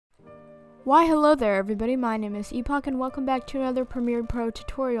Why hello there everybody, my name is Epoch and welcome back to another Premiere Pro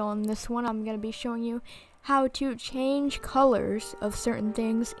tutorial. In this one I'm going to be showing you how to change colors of certain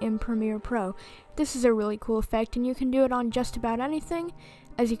things in Premiere Pro. This is a really cool effect and you can do it on just about anything.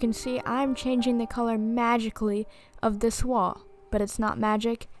 As you can see, I'm changing the color magically of this wall, but it's not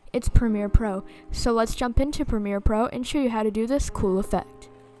magic, it's Premiere Pro. So let's jump into Premiere Pro and show you how to do this cool effect.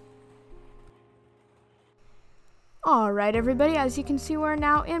 Alright everybody, as you can see we're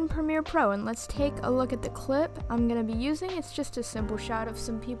now in Premiere Pro and let's take a look at the clip I'm going to be using. It's just a simple shot of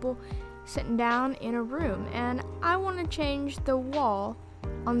some people sitting down in a room and I want to change the wall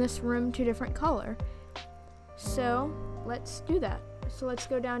on this room to a different color. So let's do that. So let's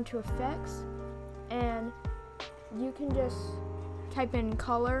go down to effects and you can just type in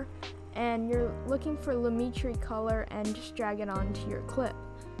color and you're looking for lumetri color and just drag it onto your clip.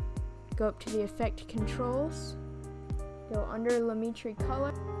 Go up to the effect controls. Go under lumetri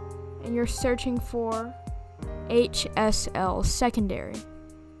color and you're searching for HSL secondary.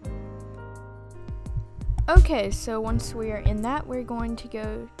 Okay, so once we are in that, we're going to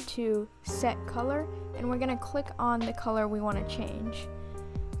go to set color and we're going to click on the color we want to change.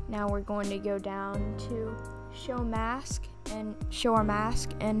 Now we're going to go down to show mask and show our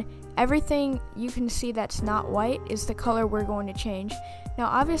mask, and everything you can see that's not white is the color we're going to change. Now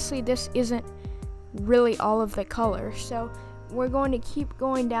obviously this isn't really all of the color, so we're going to keep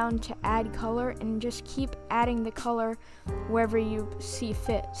going down to add color and just keep adding the color wherever you see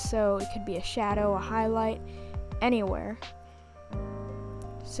fit. So it could be a shadow, a highlight, anywhere.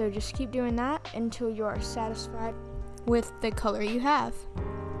 So just keep doing that until you are satisfied with the color you have.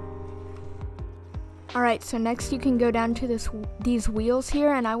 Alright, so next you can go down to these wheels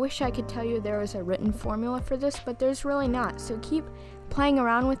here, and I wish I could tell you there was a written formula for this, but there's really not. So keep playing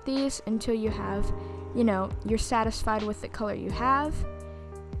around with these until you have, you're satisfied with the color you have,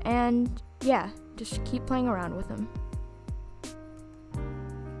 and yeah, just keep playing around with them.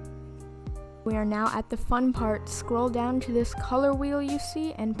 We are now at the fun part. Scroll down to this color wheel you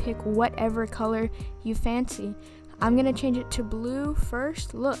see and pick whatever color you fancy. I'm gonna change it to blue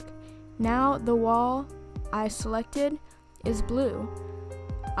first. Look, now the wall I selected is blue.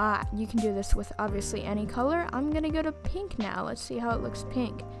 You can do this with obviously any color. I'm gonna go to pink now. Let's see how it looks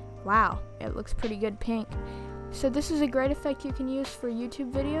pink. Wow, it looks pretty good pink. So this is a great effect you can use for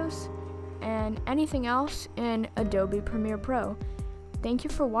YouTube videos and anything else in Adobe Premiere Pro. Thank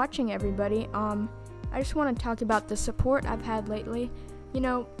you for watching everybody. I just want to talk about the support I've had lately.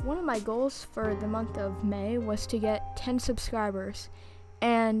 One of my goals for the month of May was to get 10 subscribers,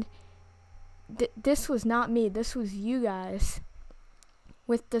 and this was not me, this was you guys.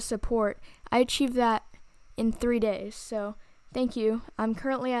 With the support, I achieved that in 3 days, so thank you. I'm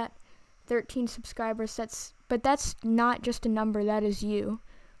currently at 13 subscribers, but that's not just a number, that is you.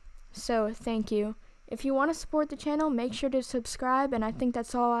 So thank you. If you want to support the channel, make sure to subscribe, and I think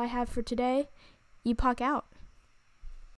that's all I have for today. Epoch out.